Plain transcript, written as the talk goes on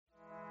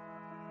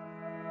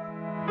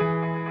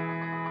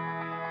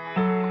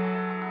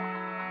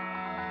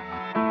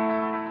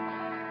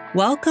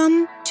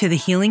Welcome to The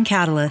Healing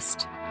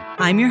Catalyst.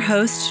 I'm your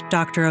host,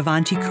 Dr.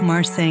 Avanti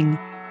Kumar Singh,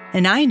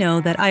 and I know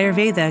that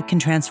Ayurveda can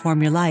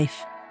transform your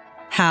life.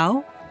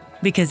 How?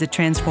 Because it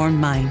transformed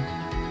mine.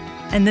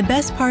 And the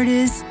best part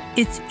is,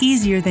 it's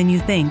easier than you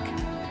think.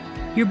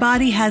 Your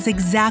body has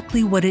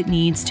exactly what it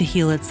needs to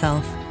heal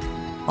itself.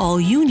 All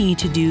you need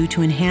to do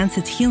to enhance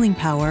its healing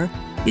power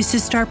is to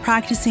start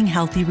practicing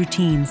healthy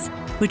routines,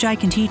 which I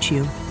can teach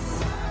you.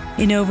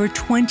 In over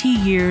 20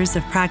 years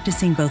of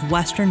practicing both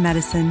Western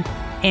medicine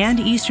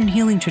and Eastern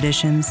healing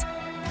traditions,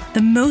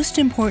 the most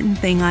important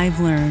thing I've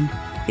learned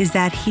is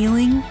that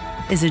healing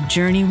is a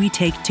journey we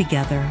take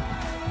together.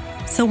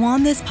 So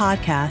on this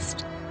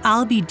podcast,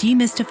 I'll be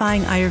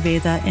demystifying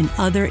Ayurveda and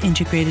other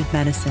integrated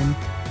medicine,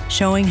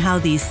 showing how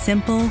these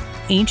simple,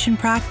 ancient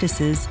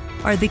practices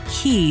are the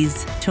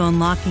keys to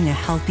unlocking a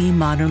healthy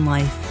modern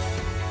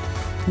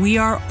life. We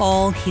are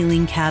all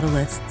healing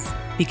catalysts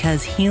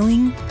because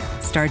healing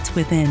starts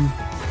within.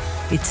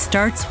 It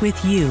starts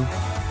with you.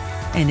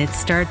 And it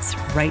starts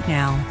right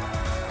now.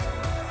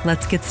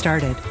 Let's get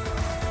started.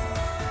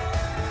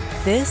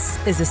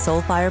 This is a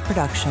Soulfire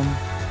production.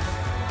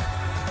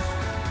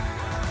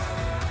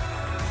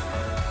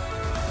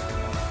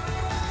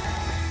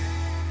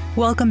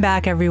 Welcome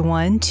back,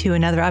 everyone, to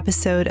another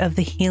episode of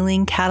the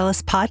Healing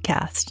Catalyst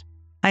podcast.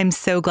 I'm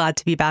so glad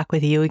to be back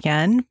with you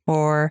again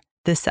for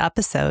this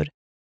episode.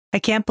 I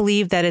can't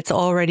believe that it's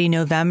already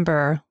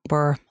November.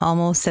 We're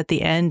almost at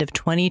the end of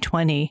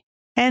 2020.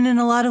 And in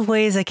a lot of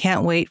ways, I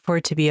can't wait for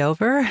it to be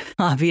over.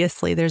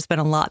 Obviously, there's been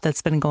a lot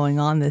that's been going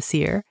on this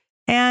year.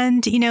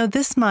 And,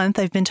 this month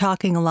I've been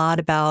talking a lot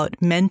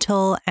about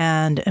mental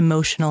and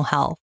emotional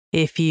health.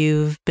 If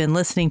you've been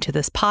listening to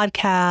this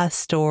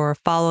podcast or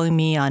following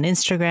me on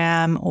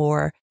Instagram,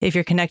 or if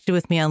you're connected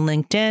with me on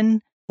LinkedIn,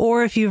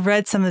 or if you've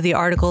read some of the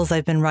articles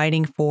I've been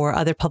writing for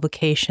other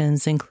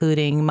publications,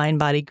 including Mind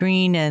Body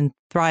Green and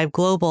Thrive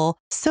Global,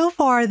 so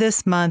far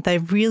this month,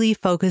 I've really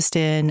focused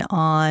in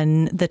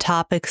on the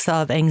topics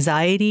of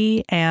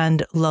anxiety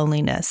and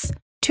loneliness.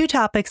 Two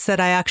topics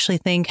that I actually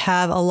think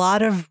have a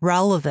lot of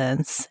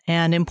relevance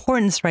and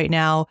importance right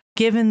now,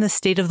 given the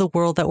state of the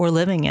world that we're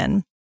living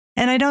in.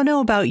 And I don't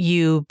know about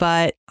you,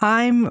 but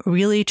I'm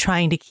really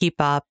trying to keep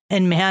up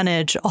and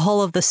manage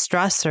all of the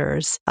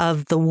stressors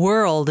of the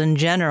world in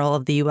general,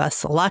 of the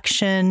US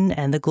election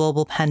and the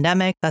global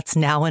pandemic that's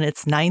now in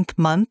its 9th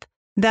month,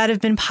 that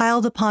have been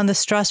piled upon the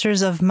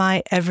stressors of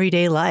my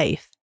everyday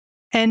life.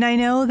 And I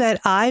know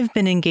that I've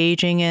been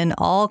engaging in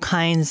all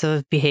kinds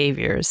of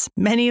behaviors,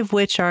 many of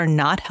which are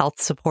not health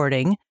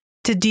supporting,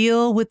 to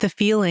deal with the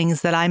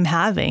feelings that I'm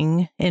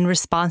having in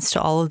response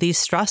to all of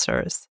these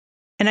stressors.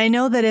 And I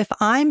know that if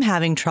I'm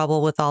having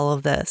trouble with all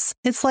of this,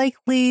 it's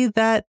likely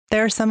that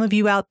there are some of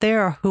you out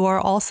there who are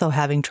also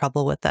having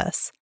trouble with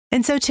this.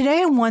 And so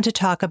today I want to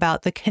talk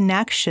about the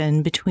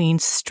connection between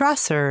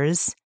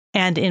stressors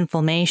and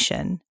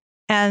inflammation,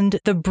 and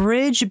the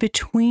bridge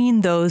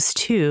between those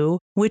two,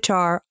 which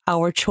are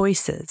our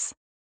choices.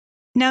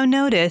 Now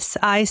notice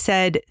I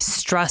said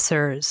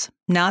stressors,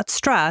 not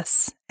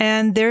stress,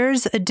 and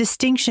there's a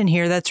distinction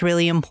here that's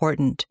really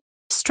important.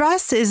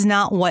 Stress is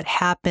not what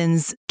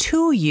happens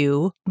to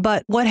you,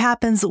 but what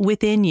happens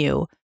within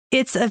you.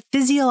 It's a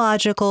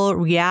physiological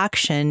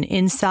reaction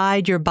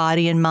inside your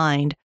body and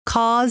mind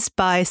caused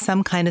by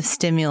some kind of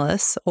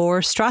stimulus or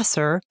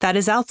stressor that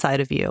is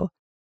outside of you.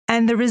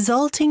 And the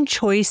resulting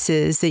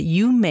choices that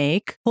you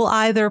make will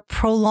either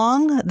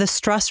prolong the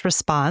stress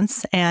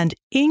response and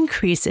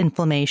increase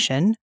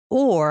inflammation,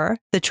 or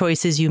the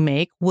choices you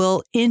make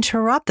will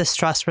interrupt the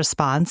stress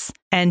response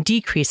and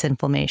decrease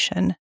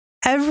inflammation.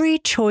 Every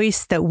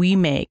choice that we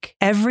make,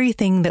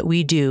 everything that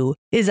we do,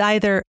 is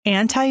either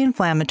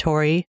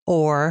anti-inflammatory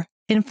or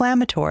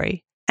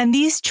inflammatory. And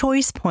these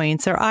choice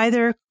points are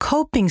either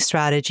coping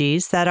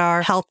strategies that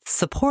are health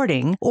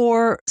supporting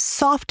or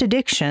soft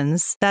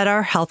addictions that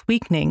are health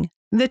weakening.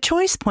 The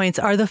choice points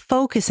are the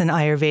focus in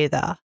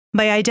Ayurveda.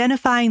 By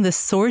identifying the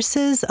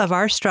sources of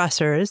our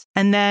stressors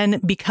and then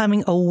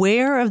becoming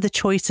aware of the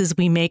choices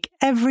we make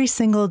every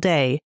single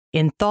day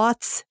in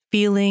thoughts,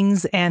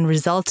 feelings, and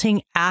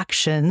resulting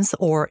actions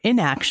or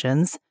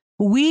inactions,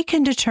 we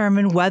can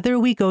determine whether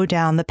we go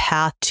down the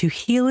path to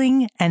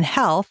healing and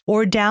health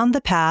or down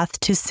the path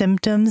to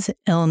symptoms,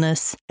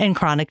 illness, and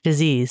chronic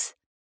disease.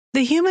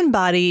 The human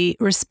body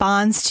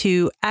responds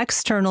to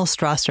external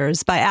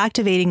stressors by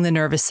activating the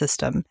nervous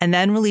system and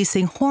then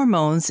releasing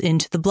hormones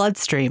into the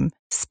bloodstream.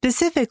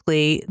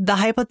 Specifically, the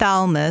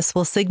hypothalamus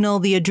will signal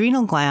the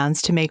adrenal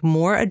glands to make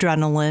more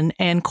adrenaline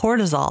and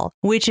cortisol,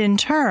 which in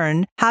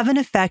turn have an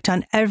effect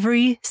on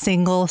every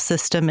single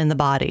system in the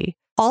body.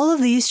 All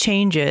of these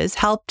changes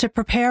help to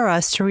prepare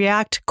us to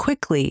react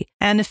quickly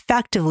and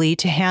effectively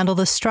to handle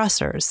the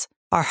stressors.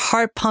 Our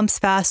heart pumps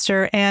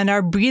faster and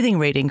our breathing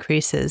rate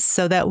increases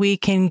so that we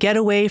can get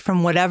away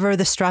from whatever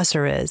the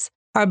stressor is.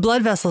 Our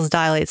blood vessels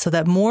dilate so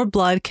that more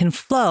blood can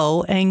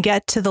flow and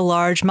get to the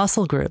large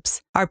muscle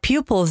groups. Our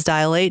pupils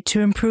dilate to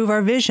improve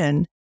our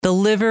vision. The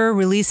liver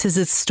releases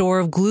its store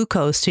of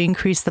glucose to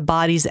increase the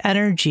body's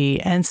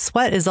energy, and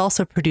sweat is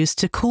also produced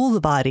to cool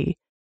the body.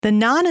 the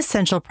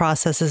non-essential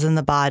processes in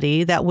the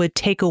body that would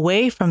take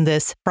away from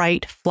this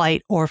fight,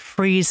 flight, or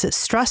freeze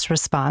stress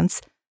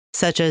response,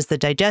 such as the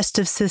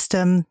digestive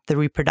system, the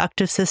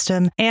reproductive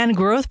system, and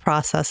growth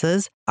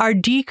processes, are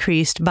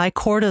decreased by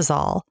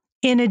cortisol.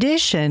 In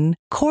addition,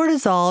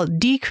 cortisol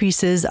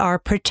decreases our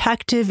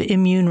protective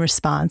immune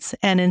response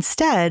and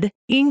instead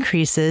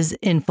increases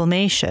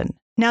inflammation.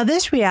 Now,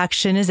 this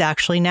reaction is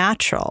actually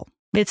natural.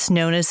 It's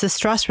known as the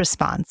stress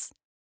response.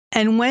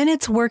 And when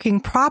it's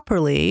working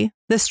properly,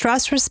 the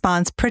stress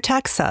response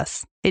protects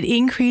us. It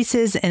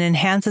increases and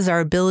enhances our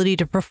ability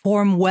to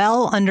perform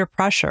well under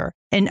pressure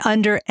and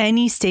under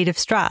any state of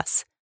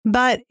stress.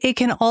 But it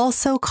can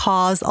also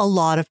cause a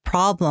lot of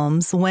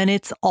problems when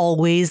it's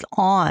always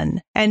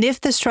on. And if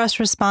the stress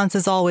response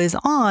is always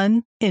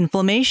on,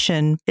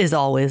 inflammation is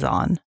always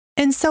on.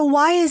 And so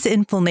why is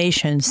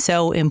inflammation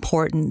so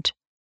important?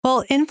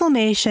 Well,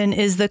 inflammation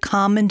is the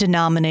common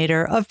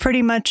denominator of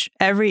pretty much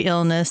every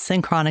illness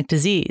and chronic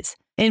disease.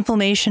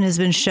 Inflammation has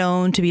been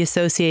shown to be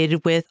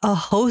associated with a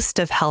host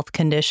of health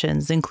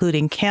conditions,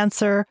 including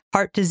cancer,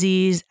 heart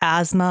disease,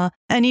 asthma,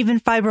 and even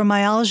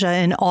fibromyalgia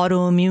and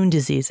autoimmune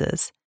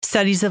diseases.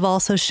 Studies have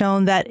also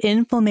shown that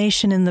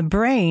inflammation in the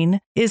brain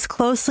is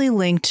closely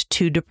linked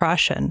to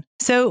depression.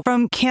 So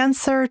from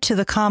cancer to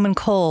the common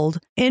cold,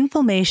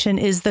 inflammation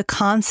is the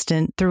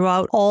constant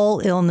throughout all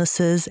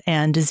illnesses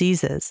and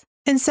diseases.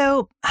 And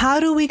so how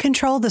do we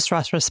control the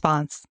stress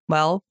response?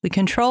 Well, we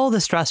control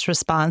the stress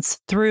response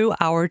through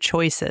our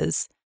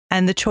choices.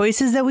 And the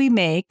choices that we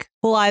make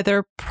will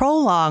either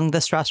prolong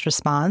the stress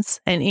response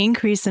and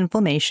increase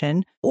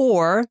inflammation,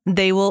 or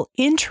they will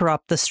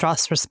interrupt the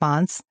stress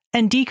response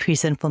and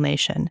decrease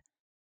inflammation.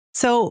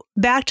 So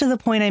back to the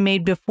point I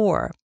made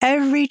before,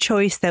 every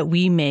choice that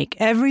we make,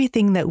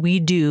 everything that we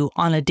do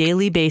on a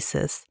daily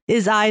basis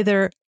is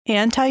either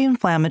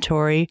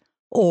anti-inflammatory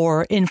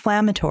or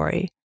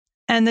inflammatory.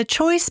 And the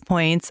choice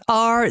points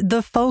are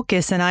the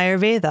focus in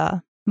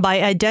Ayurveda.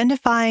 By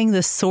identifying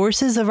the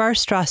sources of our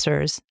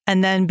stressors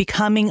and then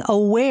becoming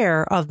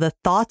aware of the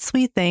thoughts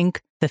we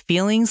think, the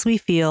feelings we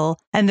feel,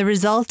 and the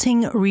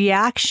resulting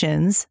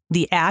reactions,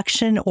 the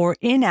action or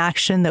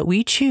inaction that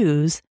we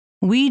choose,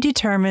 we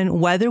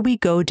determine whether we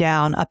go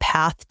down a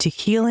path to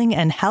healing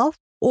and health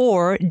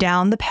or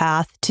down the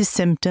path to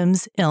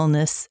symptoms,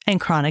 illness,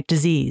 and chronic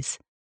disease.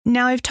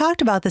 Now, I've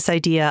talked about this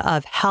idea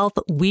of health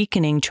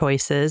weakening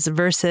choices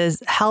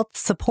versus health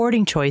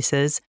supporting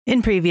choices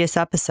in previous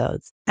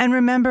episodes. And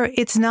remember,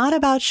 it's not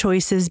about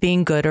choices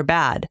being good or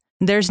bad.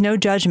 There's no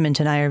judgment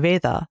in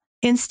Ayurveda.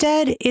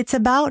 Instead, it's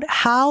about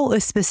how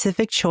a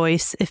specific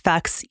choice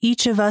affects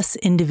each of us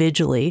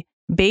individually.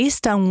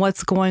 Based on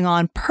what's going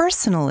on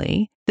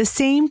personally, the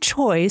same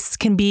choice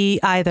can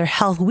be either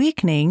health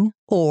weakening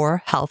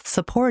or health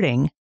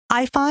supporting.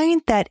 I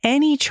find that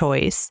any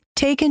choice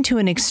taken to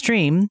an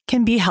extreme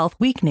can be health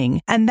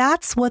weakening, and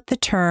that's what the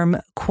term,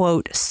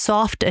 quote,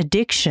 soft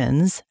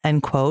addictions,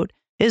 end quote,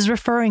 is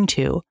referring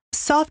to.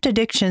 Soft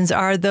addictions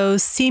are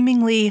those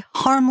seemingly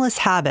harmless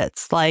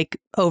habits like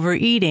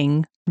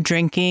overeating,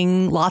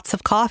 drinking lots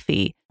of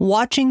coffee,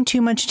 watching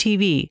too much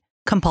TV,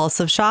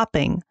 compulsive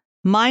shopping,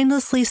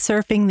 mindlessly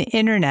surfing the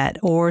internet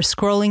or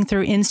scrolling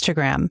through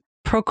Instagram,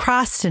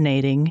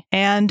 procrastinating,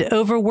 and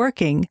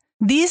overworking.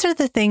 These are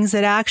the things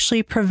that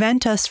actually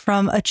prevent us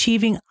from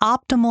achieving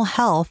optimal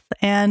health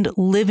and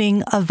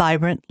living a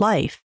vibrant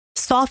life.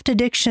 Soft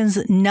addictions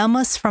numb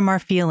us from our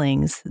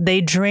feelings.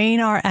 They drain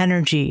our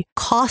energy,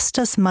 cost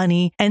us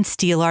money, and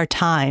steal our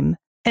time.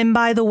 And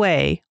by the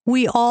way,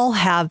 we all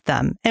have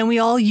them, and we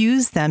all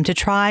use them to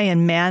try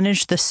and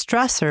manage the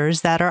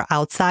stressors that are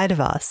outside of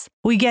us.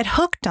 We get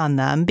hooked on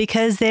them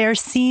because they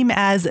seem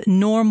as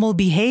normal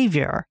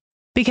behavior.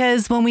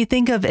 Because when we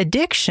think of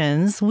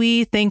addictions,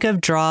 we think of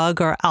drug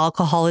or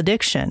alcohol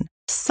addiction.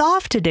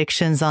 Soft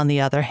addictions, on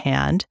the other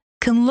hand,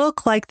 can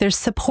look like they're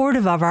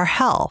supportive of our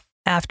health.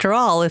 After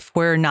all, if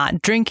we're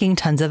not drinking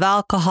tons of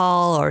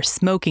alcohol or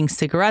smoking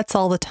cigarettes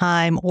all the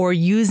time or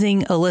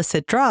using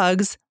illicit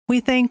drugs, we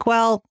think,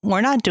 well,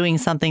 we're not doing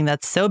something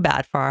that's so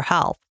bad for our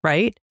health,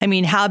 right? I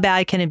mean, how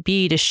bad can it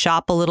be to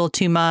shop a little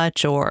too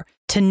much or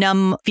to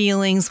numb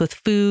feelings with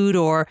food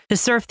or to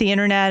surf the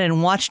internet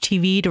and watch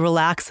TV to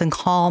relax and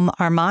calm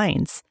our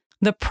minds?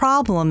 The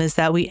problem is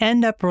that we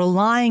end up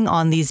relying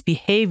on these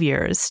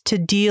behaviors to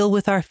deal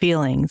with our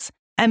feelings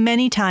and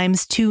many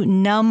times to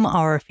numb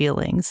our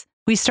feelings.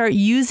 We start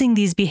using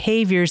these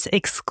behaviors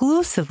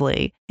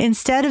exclusively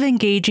instead of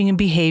engaging in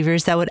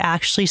behaviors that would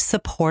actually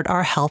support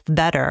our health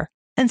better.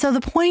 And so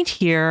the point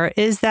here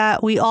is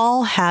that we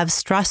all have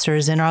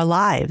stressors in our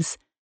lives.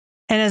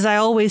 And as I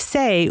always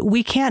say,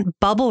 we can't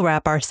bubble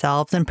wrap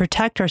ourselves and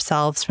protect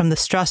ourselves from the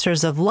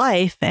stressors of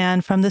life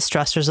and from the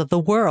stressors of the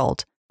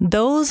world.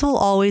 Those will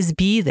always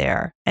be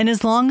there. And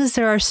as long as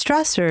there are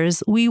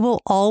stressors, we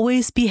will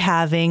always be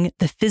having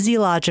the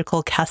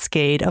physiological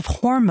cascade of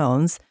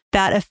hormones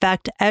that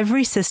affect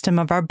every system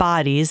of our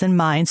bodies and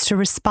minds to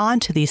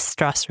respond to these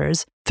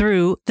stressors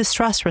through the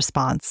stress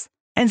response.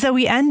 And so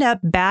we end up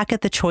back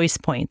at the choice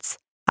points.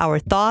 Our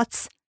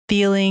thoughts,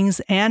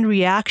 feelings, and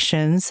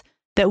reactions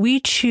that we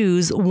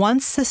choose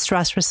once the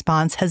stress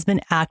response has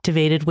been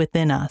activated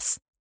within us.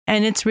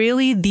 And it's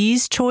really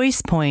these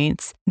choice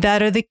points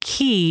that are the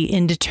key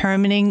in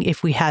determining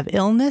if we have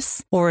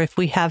illness or if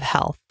we have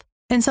health.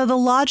 And so the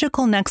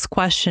logical next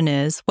question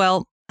is,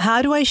 well,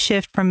 how do I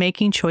shift from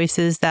making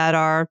choices that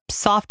are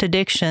soft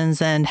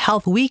addictions and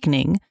health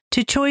weakening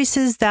to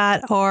choices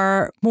that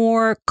are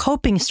more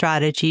coping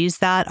strategies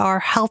that are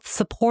health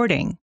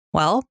supporting?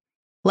 Well,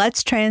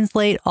 let's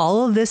translate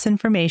all of this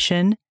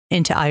information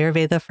into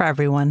Ayurveda for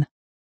everyone.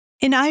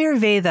 In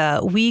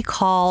Ayurveda, we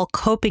call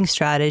coping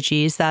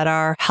strategies that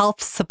are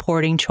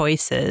health-supporting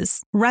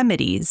choices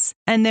remedies.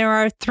 And there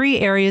are 3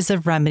 areas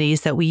of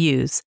remedies that we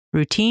use: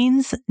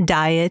 routines,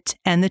 diet,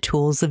 and the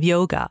tools of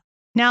yoga.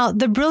 Now,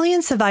 the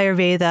brilliance of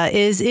Ayurveda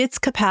is its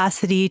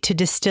capacity to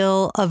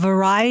distill a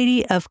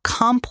variety of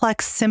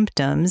complex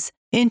symptoms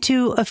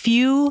into a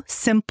few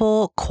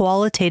simple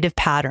qualitative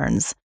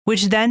patterns,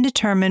 which then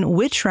determine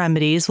which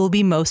remedies will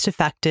be most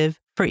effective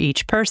for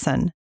each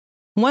person.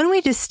 When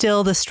we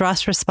distill the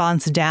stress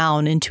response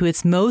down into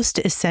its most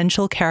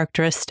essential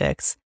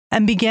characteristics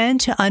and begin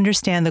to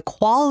understand the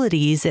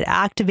qualities it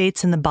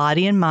activates in the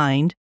body and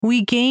mind,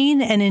 we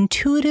gain an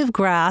intuitive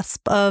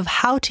grasp of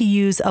how to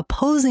use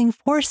opposing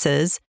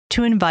forces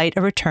to invite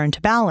a return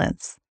to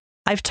balance.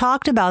 I've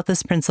talked about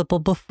this principle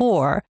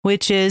before,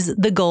 which is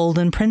the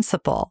golden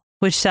principle,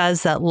 which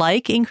says that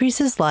like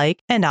increases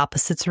like and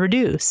opposites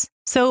reduce.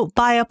 So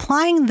by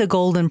applying the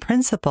golden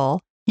principle,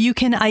 you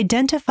can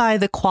identify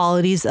the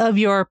qualities of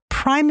your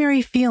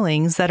primary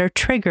feelings that are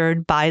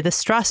triggered by the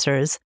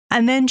stressors,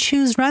 and then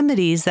choose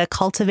remedies that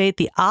cultivate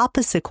the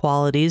opposite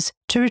qualities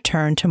to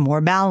return to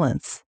more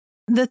balance.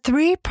 The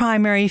 3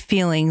 primary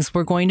feelings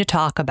we're going to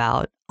talk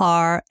about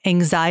are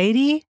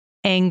anxiety,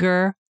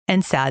 anger,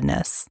 and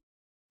sadness.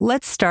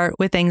 Let's start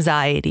with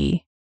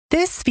anxiety.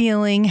 This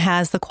feeling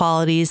has the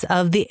qualities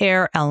of the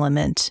air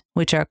element,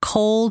 which are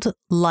cold,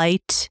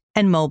 light,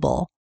 and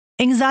mobile.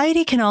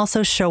 Anxiety can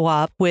also show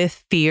up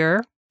with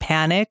fear,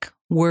 panic,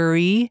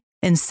 worry,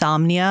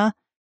 insomnia,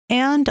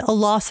 and a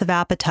loss of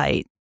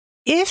appetite.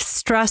 If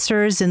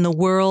stressors in the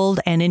world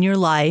and in your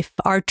life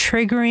are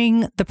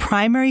triggering the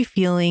primary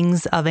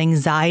feelings of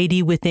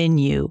anxiety within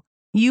you,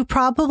 you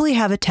probably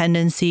have a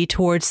tendency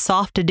towards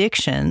soft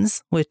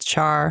addictions, which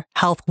are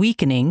health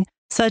weakening,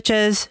 such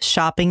as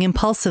shopping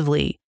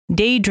impulsively,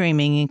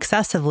 daydreaming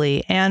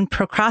excessively, and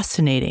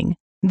procrastinating.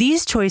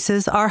 These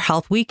choices are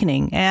health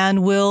weakening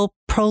and will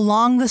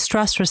prolong the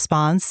stress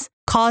response,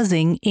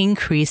 causing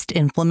increased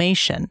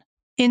inflammation.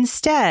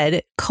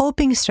 Instead,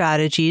 coping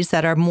strategies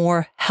that are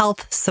more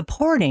health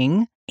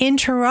supporting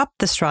interrupt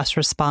the stress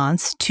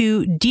response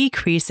to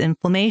decrease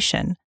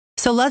inflammation.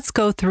 So let's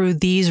go through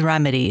these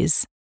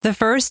remedies. The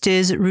first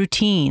is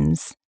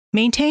routines.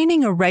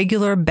 Maintaining a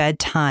regular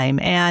bedtime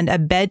and a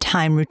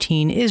bedtime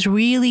routine is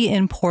really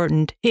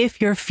important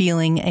if you're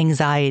feeling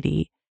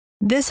anxiety.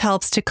 This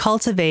helps to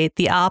cultivate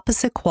the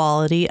opposite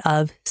quality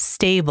of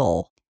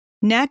stable.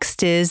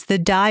 Next is the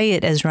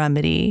diet as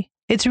remedy.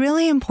 It's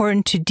really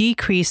important to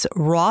decrease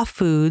raw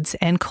foods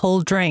and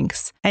cold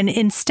drinks, and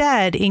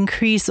instead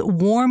increase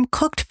warm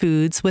cooked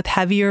foods with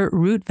heavier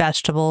root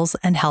vegetables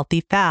and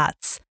healthy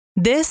fats.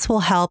 This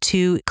will help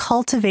to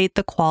cultivate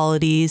the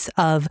qualities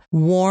of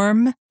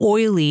warm,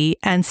 oily,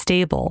 and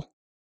stable.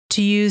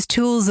 To use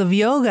tools of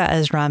yoga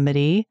as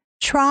remedy,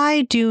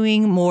 try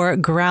doing more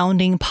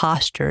grounding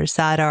postures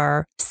that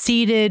are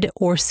seated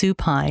or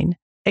supine.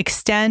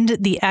 Extend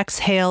the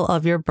exhale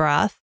of your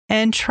breath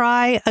and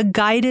try a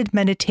guided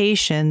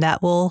meditation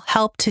that will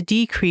help to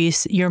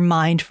decrease your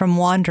mind from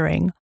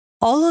wandering.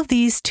 All of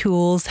these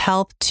tools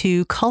help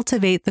to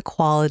cultivate the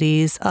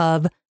qualities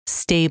of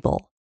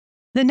stable.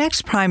 The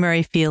next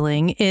primary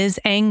feeling is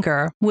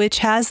anger, which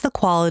has the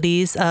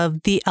qualities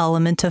of the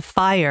element of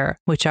fire,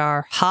 which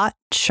are hot,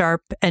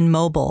 sharp, and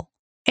mobile.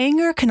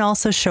 Anger can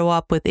also show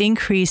up with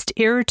increased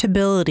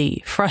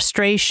irritability,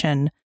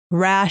 frustration,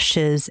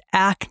 rashes,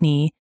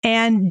 acne,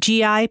 and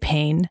GI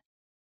pain.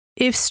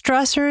 If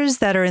stressors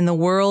that are in the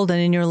world and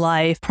in your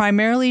life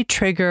primarily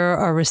trigger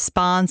a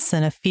response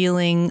and a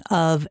feeling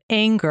of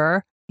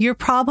anger, you're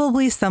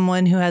probably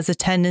someone who has a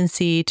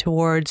tendency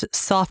towards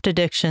soft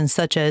addictions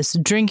such as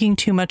drinking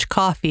too much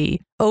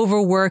coffee,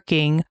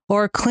 overworking,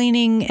 or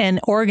cleaning and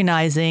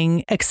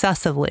organizing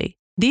excessively.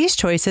 These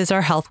choices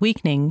are health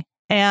weakening,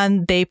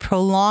 and they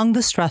prolong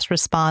the stress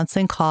response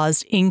and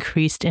cause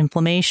increased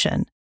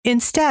inflammation.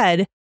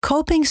 Instead,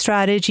 coping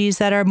strategies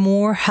that are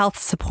more health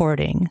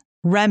supporting,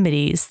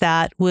 remedies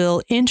that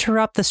will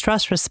interrupt the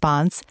stress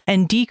response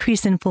and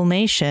decrease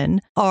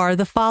inflammation are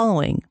the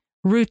following.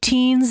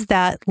 Routines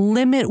that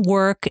limit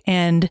work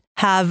and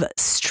have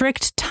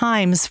strict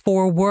times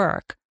for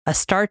work, a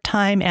start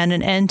time and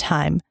an end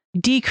time,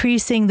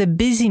 decreasing the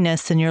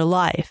busyness in your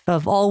life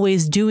of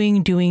always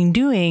doing,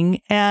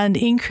 and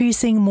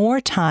increasing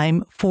more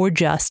time for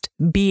just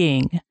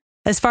being.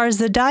 As far as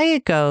the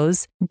diet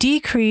goes,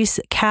 decrease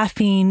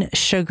caffeine,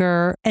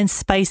 sugar, and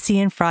spicy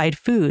and fried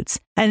foods,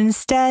 and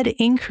instead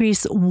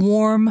increase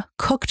warm,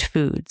 cooked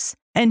foods.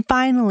 And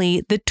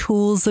finally, the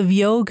tools of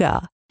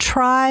yoga.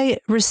 try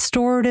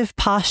restorative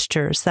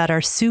postures that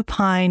are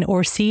supine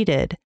or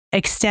seated.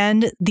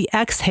 Extend the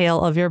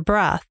exhale of your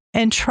breath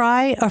and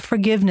try a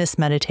forgiveness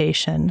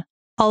meditation.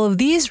 All of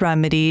these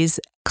remedies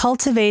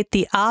cultivate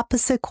the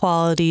opposite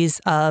qualities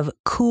of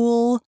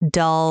cool,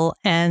 dull,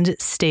 and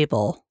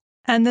stable.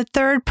 And the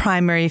third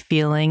primary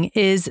feeling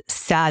is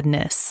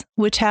sadness,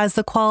 which has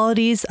the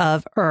qualities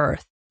of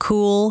earth,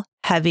 cool,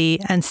 heavy,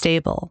 and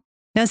stable.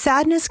 Now,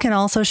 sadness can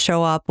also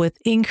show up with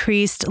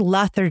increased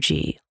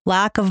lethargy,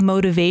 lack of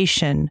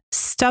motivation,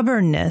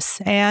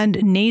 stubbornness,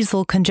 and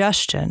nasal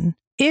congestion.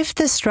 If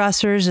the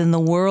stressors in the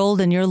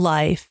world and your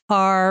life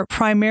are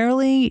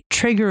primarily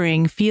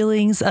triggering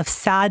feelings of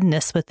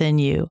sadness within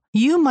you,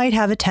 you might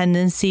have a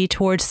tendency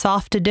towards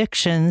soft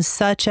addictions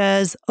such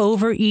as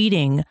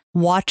overeating,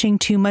 watching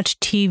too much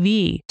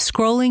TV,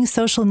 scrolling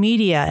social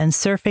media, and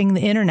surfing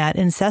the internet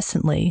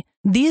incessantly.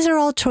 These are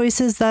all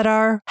choices that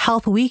are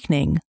health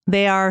weakening.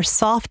 They are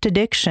soft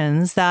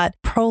addictions that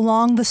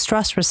prolong the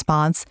stress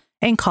response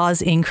and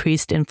cause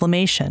increased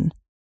inflammation.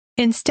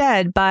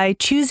 Instead, by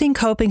choosing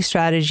coping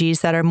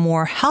strategies that are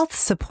more health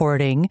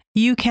supporting,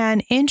 you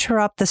can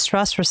interrupt the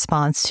stress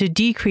response to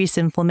decrease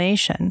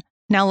inflammation.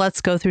 Now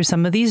let's go through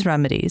some of these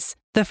remedies.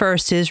 The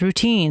first is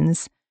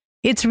routines.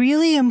 It's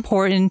really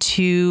important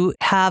to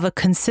have a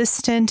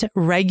consistent,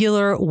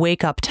 regular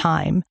wake-up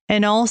time,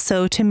 and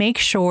also to make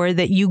sure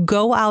that you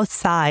go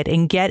outside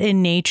and get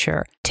in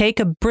nature. Take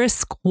a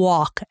brisk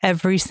walk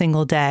every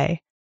single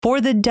day. For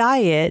the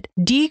diet,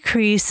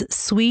 decrease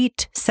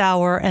sweet,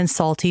 sour, and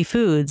salty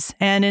foods,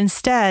 and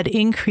instead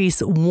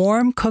increase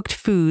warm cooked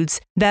foods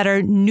that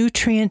are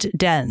nutrient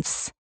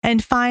dense.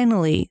 And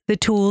finally, the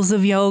tools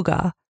of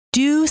yoga.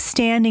 Do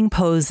standing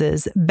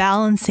poses,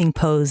 balancing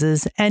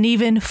poses, and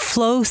even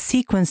flow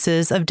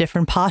sequences of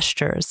different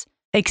postures.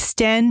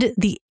 Extend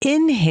the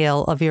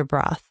inhale of your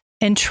breath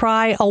and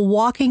try a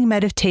walking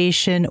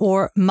meditation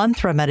or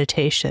mantra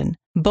meditation.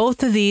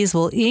 Both of these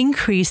will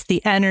increase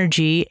the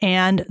energy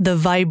and the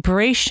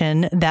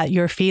vibration that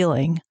you're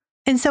feeling.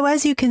 And so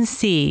as you can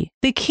see,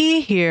 the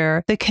key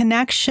here, the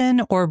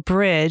connection or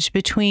bridge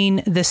between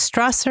the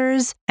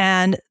stressors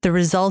and the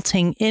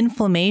resulting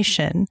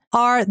inflammation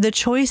are the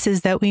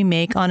choices that we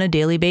make on a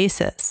daily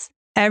basis.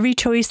 Every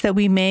choice that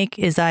we make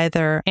is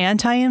either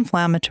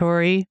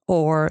anti-inflammatory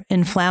or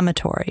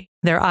inflammatory.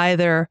 They're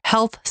either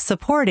health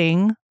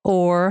supporting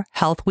or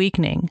health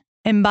weakening.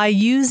 And by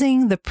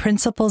using the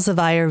principles of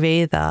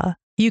Ayurveda,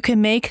 you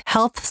can make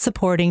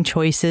health-supporting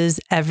choices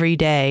every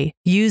day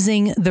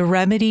using the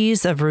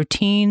remedies of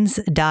routines,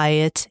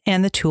 diet,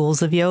 and the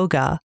tools of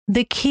yoga.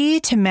 The key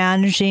to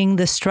managing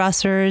the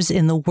stressors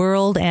in the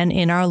world and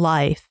in our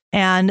life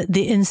and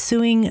the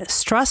ensuing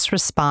stress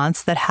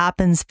response that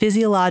happens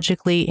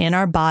physiologically in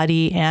our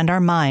body and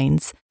our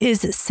minds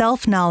is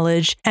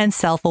self-knowledge and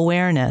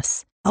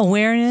self-awareness.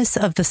 Awareness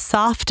of the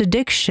soft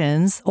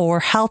addictions or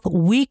health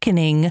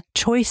weakening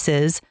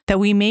choices that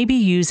we may be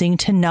using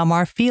to numb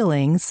our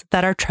feelings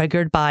that are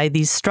triggered by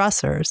these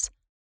stressors.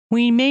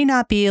 We may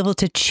not be able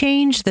to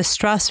change the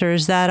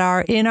stressors that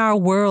are in our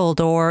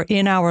world or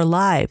in our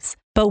lives,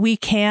 but we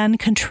can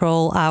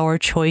control our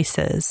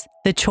choices.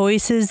 The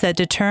choices that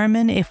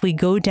determine if we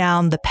go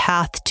down the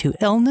path to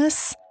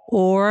illness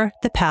or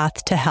the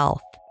path to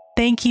health.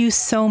 Thank you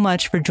so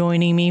much for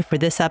joining me for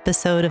this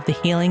episode of the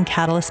Healing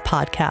Catalyst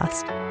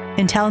podcast.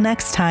 Until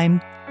next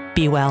time,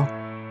 be well.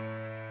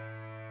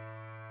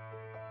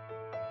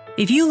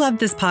 If you loved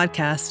this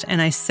podcast,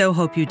 and I so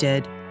hope you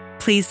did,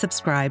 please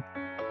subscribe.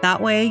 That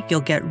way,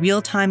 you'll get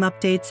real-time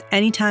updates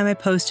anytime I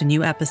post a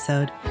new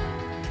episode.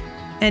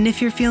 And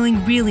if you're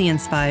feeling really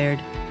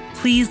inspired,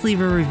 please leave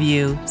a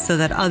review so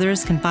that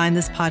others can find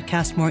this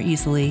podcast more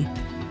easily.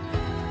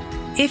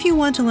 If you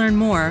want to learn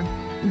more,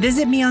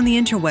 visit me on the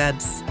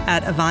interwebs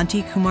at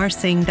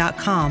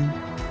avantikumarsingh.com,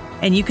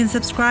 and you can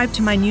subscribe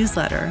to my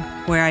newsletter,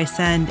 where I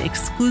send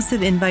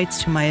exclusive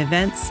invites to my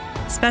events,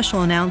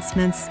 special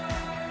announcements,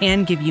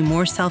 and give you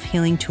more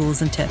self-healing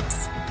tools and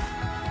tips.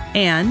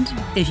 And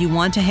if you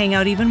want to hang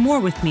out even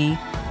more with me,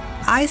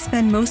 I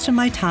spend most of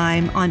my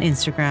time on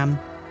Instagram.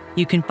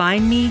 You can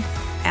find me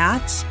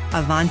at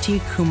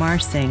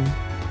avantikumarsingh,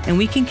 and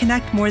we can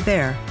connect more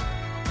there.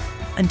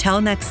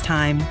 Until next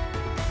time,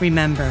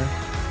 remember,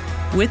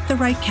 with the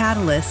right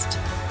catalyst,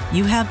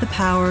 you have the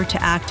power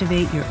to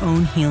activate your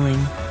own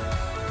healing,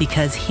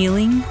 because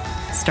healing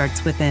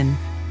starts within.